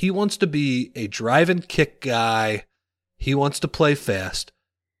 He wants to be a drive and kick guy. He wants to play fast.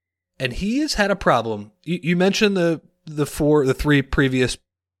 And he has had a problem. You mentioned the 3 previous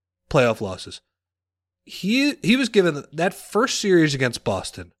playoff losses. He was given that first series against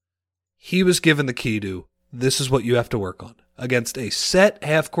Boston. He was given the key to, this is what you have to work on against a set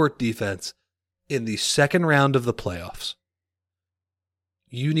half-court defense in the second round of the playoffs.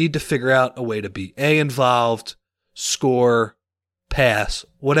 You need to figure out a way to be involved, score, pass,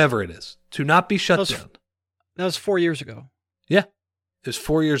 whatever it is, to not be shut down. That was 4 years ago. Yeah, it was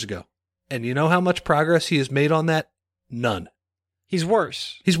 4 years ago. And you know how much progress he has made on that? None. He's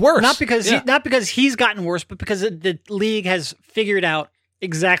worse. He's worse. Not because he's gotten worse, but because the league has figured out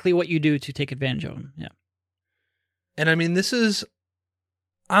exactly what you do to take advantage of him. Yeah. And I mean, this is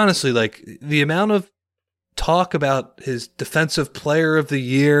honestly, like, the amount of talk about his defensive player of the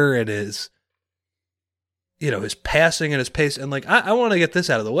year and his passing and his pace. And like, I want to get this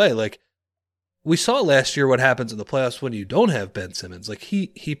out of the way. Like, we saw last year what happens in the playoffs when you don't have Ben Simmons. Like,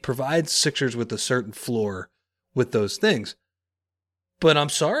 he provides Sixers with a certain floor with those things. But I'm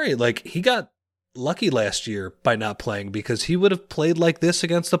sorry, like, he got lucky last year by not playing, because he would have played like this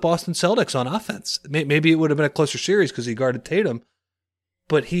against the Boston Celtics on offense. Maybe it would have been a closer series because he guarded Tatum,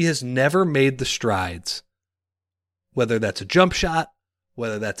 but he has never made the strides, whether that's a jump shot,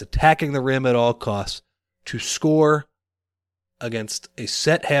 whether that's attacking the rim at all costs, to score against a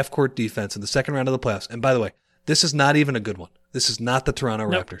set half-court defense in the second round of the playoffs. And by the way, this is not even a good one. This is not the Toronto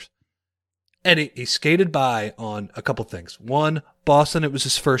Raptors. And he skated by on a couple things. One, Boston, it was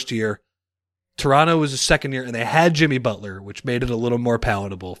his first year. Toronto was his second year, and they had Jimmy Butler, which made it a little more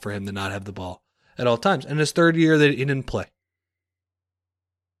palatable for him to not have the ball at all times. And his third year, he didn't play.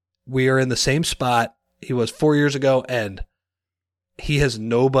 We are in the same spot he was 4 years ago, and he has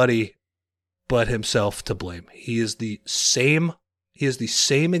nobody but himself to blame. He has the same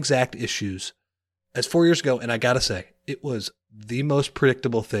exact issues as 4 years ago, and I gotta say, it was the most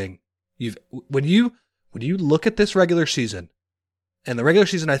predictable thing. When you look at this regular season, and the regular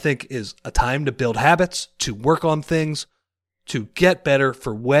season, I think, is a time to build habits, to work on things, to get better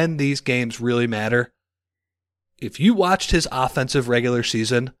for when these games really matter. If you watched his offensive regular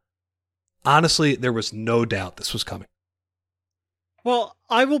season, honestly, there was no doubt this was coming. Well,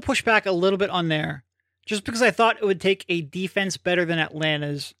 I will push back a little bit on there, just because I thought it would take a defense better than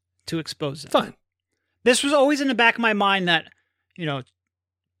Atlanta's to expose them. Fine. This was always in the back of my mind that,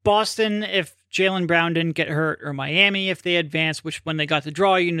 Boston, if Jaylen Brown didn't get hurt, or Miami, if they advanced, which when they got the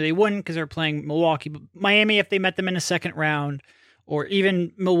draw, they wouldn't because they were playing Milwaukee. But Miami, if they met them in the second round, or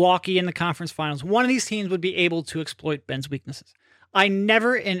even Milwaukee in the conference finals, one of these teams would be able to exploit Ben's weaknesses. I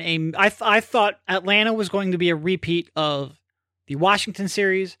thought Atlanta was going to be a repeat of the Washington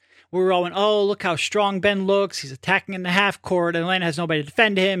series, where we're all went, oh, look how strong Ben looks. He's attacking in the half court. Atlanta has nobody to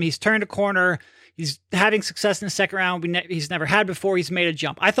defend him. He's turned a corner. He's having success in the second round he's never had before. He's made a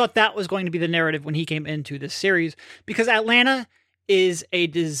jump. I thought that was going to be the narrative when he came into this series, because Atlanta is a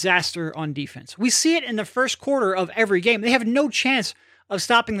disaster on defense. We see it in the first quarter of every game. They have no chance of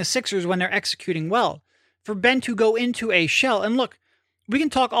stopping the Sixers when they're executing well. For Ben to go into a shell, and look, we can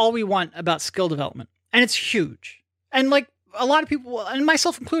talk all we want about skill development, and it's huge. And like a lot of people, and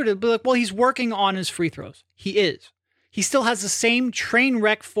myself included, be like, well, he's working on his free throws. He is. He still has the same train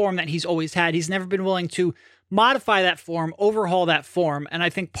wreck form that he's always had. He's never been willing to modify that form, overhaul that form. And I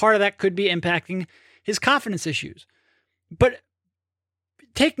think part of that could be impacting his confidence issues. But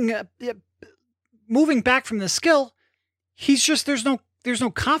moving back from the skill, he's just, there's no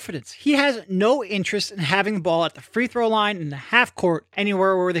confidence. He has no interest in having the ball at the free throw line, in the half court,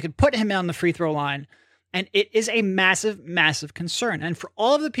 anywhere where they could put him on the free throw line. And it is a massive, massive concern. And for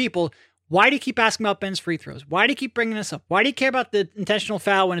all of the people, why do you keep asking about Ben's free throws? Why do you keep bringing this up? Why do you care about the intentional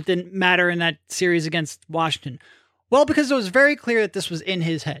foul when it didn't matter in that series against Washington? Well, because it was very clear that this was in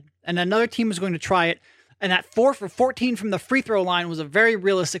his head. And another team was going to try it. And that 4 for 14 from the free throw line was a very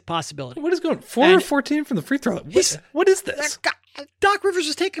realistic possibility. What is going on? 4 or 14 from the free throw line? What is this? Doc Rivers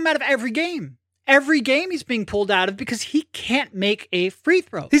is taking him out of every game. Every game he's being pulled out of because he can't make a free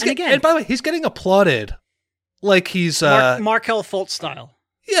throw. And by the way, he's getting applauded like he's Markelle Fultz style.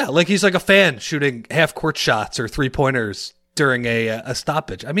 Yeah, like he's like a fan shooting half-court shots or three-pointers during a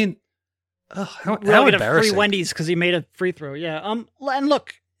stoppage. I mean, how embarrassing. A free Wendy's because he made a free throw. Yeah. And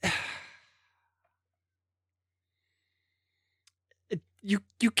look,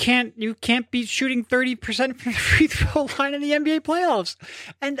 you can't be shooting 30% from the free throw line in the NBA playoffs.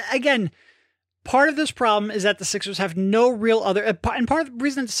 And again, part of this problem is that the Sixers have no real other, and part of the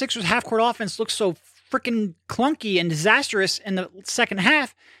reason that the Sixers half-court offense looks so freaking clunky and disastrous in the second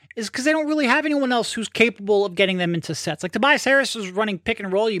half is because they don't really have anyone else who's capable of getting them into sets. Like Tobias Harris is running pick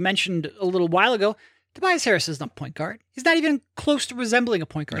and roll, you mentioned a little while ago. Tobias Harris is not a point guard. He's not even close to resembling a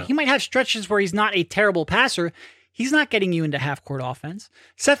point guard. No. He might have stretches where he's not a terrible passer. He's not getting you into half-court offense.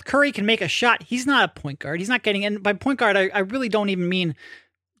 Seth Curry can make a shot. He's not a point guard. He's not getting, and by point guard, I really don't even mean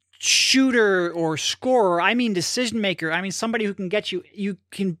shooter or scorer. I mean decision maker. I mean somebody who can get you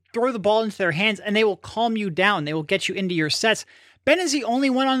can throw the ball into their hands and they will calm you down. They will get you into your sets. Ben is the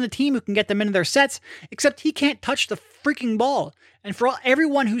only one on the team who can get them into their sets, except he can't touch the freaking ball. And for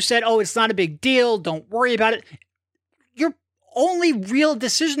everyone who said, oh, it's not a big deal, don't worry about it, your only real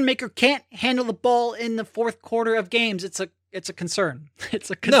decision maker can't handle the ball in the fourth quarter of games. It's a concern. It's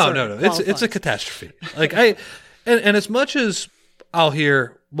a concern. No. It's a catastrophe. Like and as much as I'll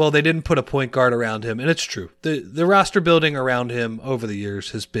hear, well, they didn't put a point guard around him, and it's true. The roster building around him over the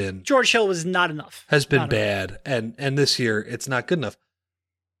years has been George Hill was not enough. Has been bad, and this year it's not good enough.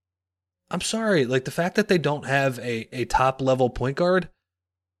 I'm sorry, like the fact that they don't have a top level point guard,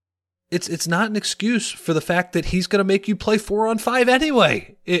 it's not an excuse for the fact that he's going to make you play 4-on-5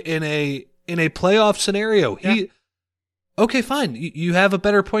 anyway in a playoff scenario. Yeah. Okay, fine, you have a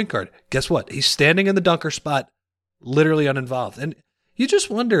better point guard. Guess what? He's standing in the dunker spot, literally uninvolved. And you just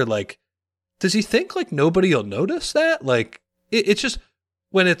wonder, like, does he think, like, nobody will notice that? Like, it's just,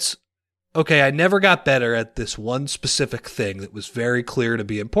 when it's, okay, I never got better at this one specific thing that was very clear to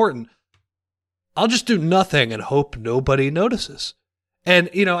be important, I'll just do nothing and hope nobody notices. And,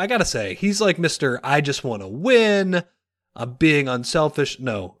 I gotta say, he's like Mr. I just want to win, I'm being unselfish.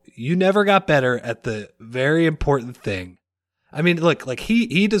 No, you never got better at the very important thing. I mean, look, like,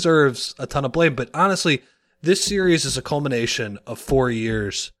 he deserves a ton of blame, but honestly, this series is a culmination of 4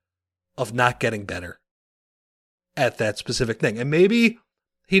 years of not getting better at that specific thing. And maybe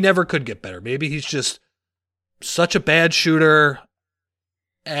he never could get better. Maybe he's just such a bad shooter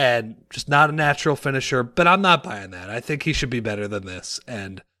and just not a natural finisher. But I'm not buying that. I think he should be better than this.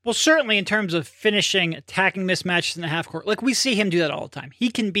 And well, certainly in terms of finishing, attacking mismatches in the half court, like we see him do that all the time. He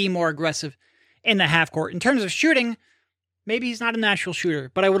can be more aggressive in the half court. In terms of shooting, maybe he's not a natural shooter,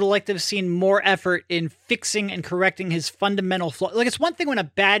 but I would have liked to have seen more effort in fixing and correcting his fundamental flaw. Like, it's one thing when a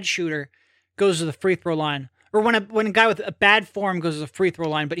bad shooter goes to the free throw line, or when a guy with a bad form goes to the free throw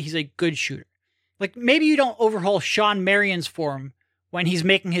line, but he's a good shooter. Like, maybe you don't overhaul Sean Marion's form when he's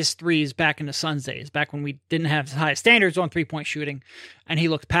making his threes back in the Suns days, back when we didn't have high standards on three-point shooting, and he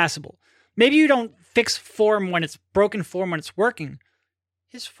looked passable. Maybe you don't fix form when it's broken form when it's working.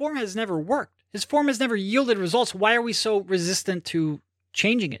 His form has never worked. His form has never yielded results. Why are we so resistant to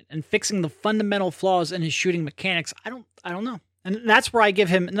changing it and fixing the fundamental flaws in his shooting mechanics? I don't know. And that's where I give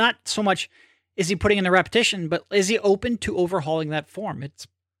him, not so much is he putting in the repetition, but is he open to overhauling that form? You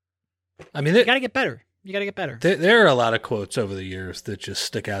got to get better. You got to get better. There are a lot of quotes over the years that just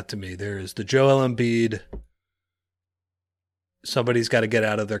stick out to me. There is the Joel Embiid, somebody's got to get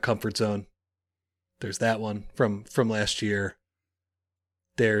out of their comfort zone. There's that one from last year.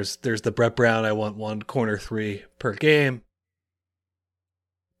 There's the Brett Brown, I want one corner three per game.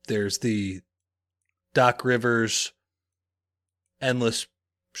 There's the Doc Rivers endless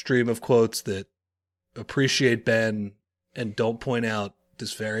stream of quotes that appreciate Ben, and don't point out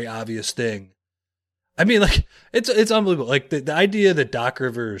this very obvious thing. I mean, like, it's unbelievable. Like, the idea that Doc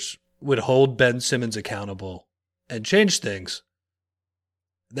Rivers would hold Ben Simmons accountable and change things,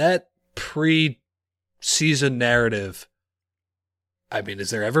 that pre-season narrative, I mean, has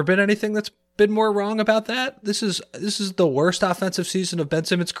there ever been anything that's been more wrong about that? This is the worst offensive season of Ben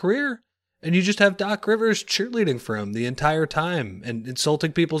Simmons' career, and you just have Doc Rivers cheerleading for him the entire time and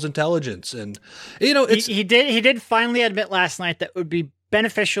insulting people's intelligence. And, you know, he did finally admit last night that it would be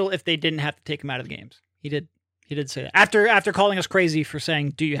beneficial if they didn't have to take him out of the games. He did say that after calling us crazy for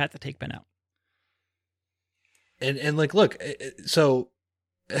saying, "Do you have to take Ben out?" And like, look, so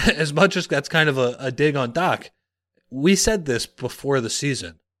as much as that's kind of a dig on Doc, we said this before the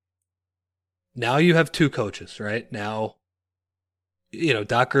season. Now you have two coaches, right? Now, you know,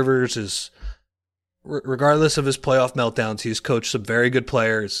 Doc Rivers is, regardless of his playoff meltdowns, he's coached some very good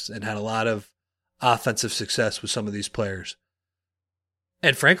players and had a lot of offensive success with some of these players.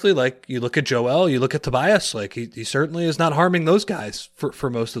 And frankly, like, you look at Joel, you look at Tobias, like, he certainly is not harming those guys for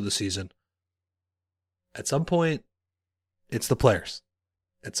most of the season. At some point, it's the players.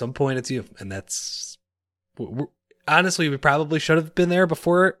 At some point, it's you. And that's, honestly, we probably should have been there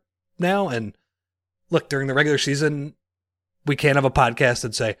before now. And look, during the regular season, we can't have a podcast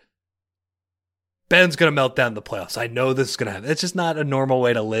and say, Ben's going to melt down the playoffs. I know this is going to happen. It's just not a normal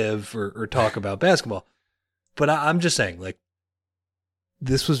way to live or talk about basketball. But I'm just saying, like,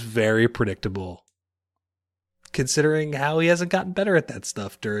 this was very predictable, considering how he hasn't gotten better at that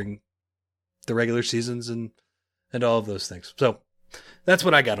stuff during the regular seasons and all of those things. So that's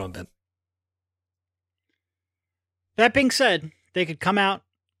what I got on Ben. That being said, they could come out.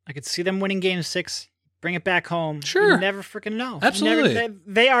 I could see them winning Game 6, bring it back home. Sure. You never freaking know. Absolutely.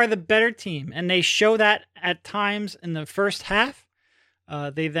 They are the better team, and they show that at times in the first half.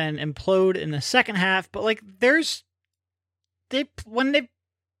 They then implode in the second half, but like when they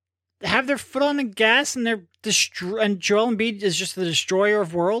have their foot on the gas and and Joel Embiid is just the destroyer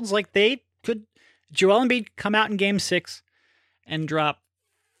of worlds, like Joel Embiid come out in Game 6 and drop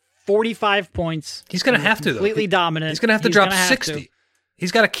 45 points. He's going to have to, though. Completely dominant. He's going to have to drop 60.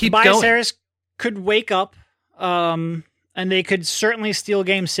 He's got to keep Tobias going. Harris could wake up, and they could certainly steal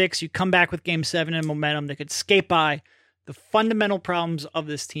Game 6. You come back with Game 7 and momentum. They could skate by. The fundamental problems of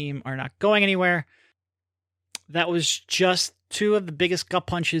this team are not going anywhere. That was just two of the biggest gut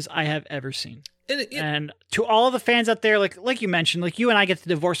punches I have ever seen. And to all the fans out there, like you mentioned, like you and I get to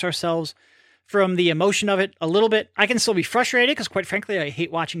divorce ourselves from the emotion of it a little bit. I can still be frustrated because, quite frankly, I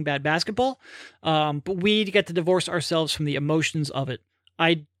hate watching bad basketball. But we get to divorce ourselves from the emotions of it.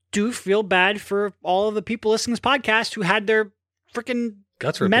 I do feel bad for all of the people listening to this podcast who had their freaking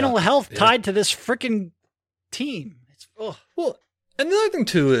mental health tied to this freaking team. It's well, and the other thing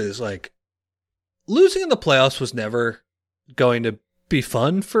too is, like, losing in the playoffs was never going to be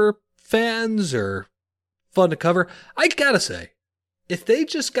fun for fans or fun to cover. I gotta say, if they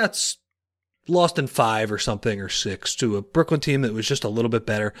just got lost in 5 or something or 6 to a Brooklyn team that was just a little bit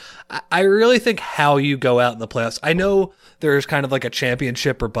better, I really think how you go out in the playoffs, I know there's kind of like a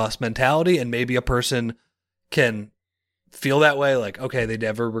championship or bust mentality, and maybe a person can feel that way, like, okay, they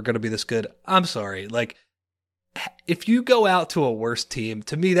never were going to be this good. I'm sorry. Like, if you go out to a worse team,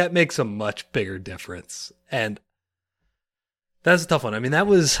 to me, that makes a much bigger difference. And that's a tough one. I mean,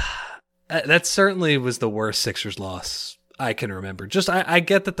 that certainly was the worst Sixers loss I can remember. Just, I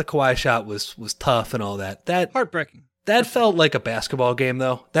get that the Kawhi shot was tough and all that. That heartbreaking. That felt like a basketball game,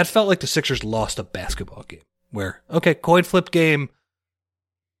 though. That felt like the Sixers lost a basketball game where, okay, coin flip game,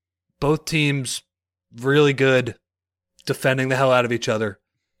 both teams really good, defending the hell out of each other.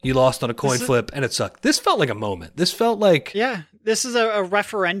 You lost on a coin flip, and it sucked. This felt like a moment. This felt like... Yeah, this is a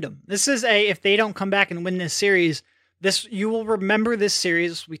referendum. This is if they don't come back and win this series, you will remember this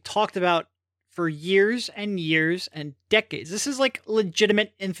series we talked about for years and years and decades. This is like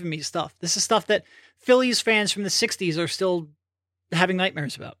legitimate infamy stuff. This is stuff that Phillies fans from the 60s are still having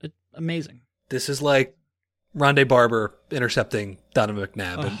nightmares about. It's amazing. This is like Rondé Barber intercepting Donovan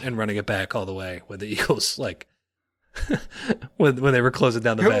McNabb and running it back all the way when the Eagles, like... when they were closing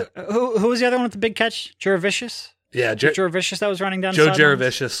down the bat. Who was the other one with the big catch? Jurevicius? Yeah, Jurevicius that was running down Joe the sidelines?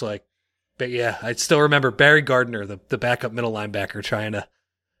 Jurevicius, like, but yeah, I still remember Barry Gardner, the backup middle linebacker, trying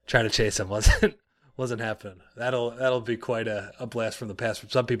to chase him. Wasn't happening. That'll be quite a blast from the past for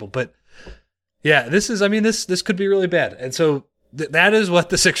some people. But yeah, this could be really bad. And so that is what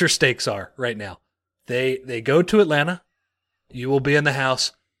the Sixers stakes are right now. They go to Atlanta. You will be in the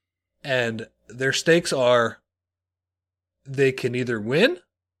house, and their stakes are they can either win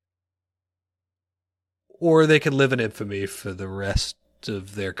or they can live in infamy for the rest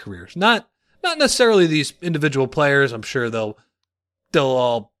of their careers. Not Not necessarily these individual players. I'm sure they'll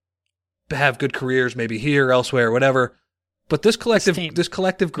all have good careers, maybe here, elsewhere, whatever. But this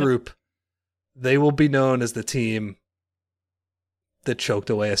collective group, they will be known as the team that choked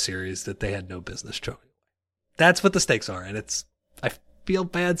away a series that they had no business choking. That's what the stakes are, and I feel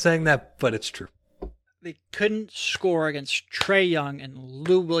bad saying that, but it's true. They couldn't score against Trae Young and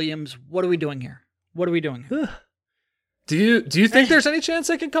Lou Williams. What are we doing here? Do you think there's any chance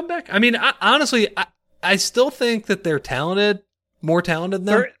they can come back? I mean, honestly, I still think that they're talented, more talented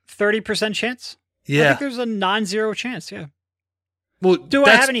than 30% chance. Yeah, I think there's a non-zero chance. Yeah. Well, do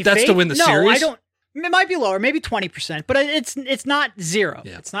I have any faith? That's to win the series? No, I don't. It might be lower, maybe 20%, but it's not zero.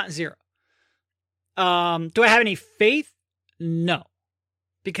 Yeah. It's not zero. Do I have any faith? No.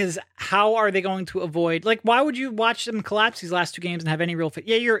 Because how are they going to avoid, why would you watch them collapse these last two games and have any real faith?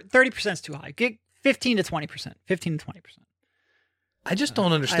 Yeah, you're 30% is too high. Get 15 to 20%. 15 to 20%. I just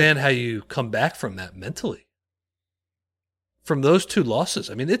don't understand how you come back from that mentally. From those two losses.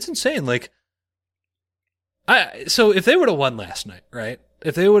 I mean, it's insane. So if they would have won last night, right?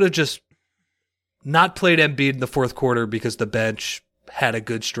 If they would have just not played Embiid in the fourth quarter because the bench had a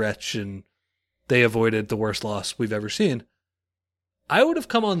good stretch and they avoided the worst loss we've ever seen, I would have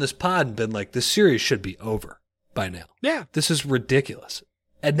come on this pod and been like, this series should be over by now. Yeah. This is ridiculous.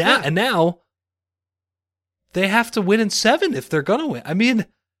 And now they have to win in 7 if they're going to win. I mean,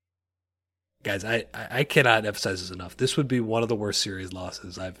 guys, I cannot emphasize this enough. This would be one of the worst series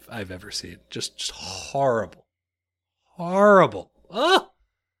losses I've ever seen. Just horrible. Horrible. Oh.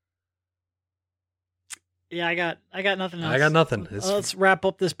 Yeah, I got nothing else. I got nothing. Let's wrap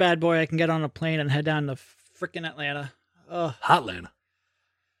up this bad boy. I can get on a plane and head down to freaking Atlanta. Hotlanta.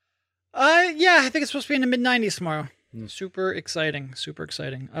 Yeah, I think it's supposed to be in the mid-90s tomorrow. Super exciting. Super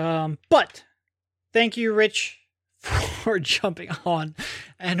exciting. But thank you, Rich, for jumping on.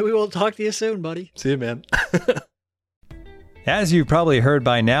 And we will talk to you soon, buddy. See you, man. As you've probably heard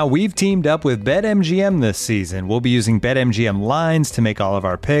by now, we've teamed up with BetMGM this season. We'll be using BetMGM lines to make all of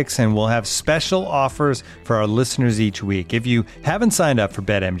our picks, and we'll have special offers for our listeners each week. If you haven't signed up for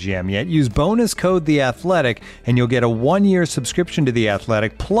BetMGM yet, use bonus code THEATHLETIC, and you'll get a 1-year subscription to The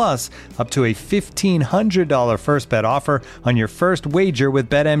Athletic, plus up to a $1,500 first bet offer on your first wager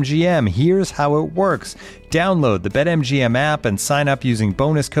with BetMGM. Here's how it works. Download the BetMGM app and sign up using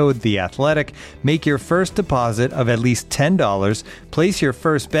bonus code THEATHLETIC. Make your first deposit of at least $10. Place your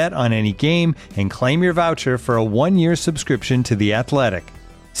first bet on any game and claim your voucher for a 1-year subscription to The Athletic.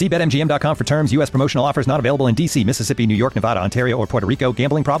 See BetMGM.com for terms. U.S. promotional offers not available in D.C., Mississippi, New York, Nevada, Ontario, or Puerto Rico.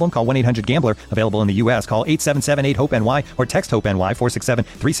 Gambling problem? Call 1-800-GAMBLER. Available in the U.S. Call 877-8-HOPE-NY or text HOPE-NY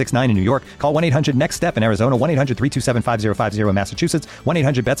 467-369 in New York. Call 1-800-NEXT-STEP in Arizona. 1-800-327-5050 in Massachusetts.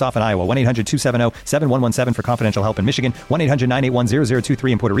 1-800-BETS-OFF in Iowa. 1-800-270-7117 for confidential help in Michigan.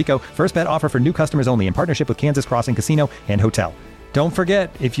 1-800-981-0023 in Puerto Rico. First bet offer for new customers only in partnership with Kansas Crossing Casino and Hotel. Don't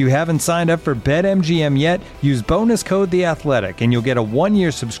forget, if you haven't signed up for BetMGM yet, use bonus code THEATHLETIC, and you'll get a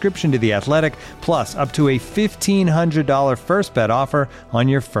 1-year subscription to The Athletic, plus up to a $1,500 first bet offer on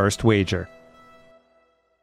your first wager.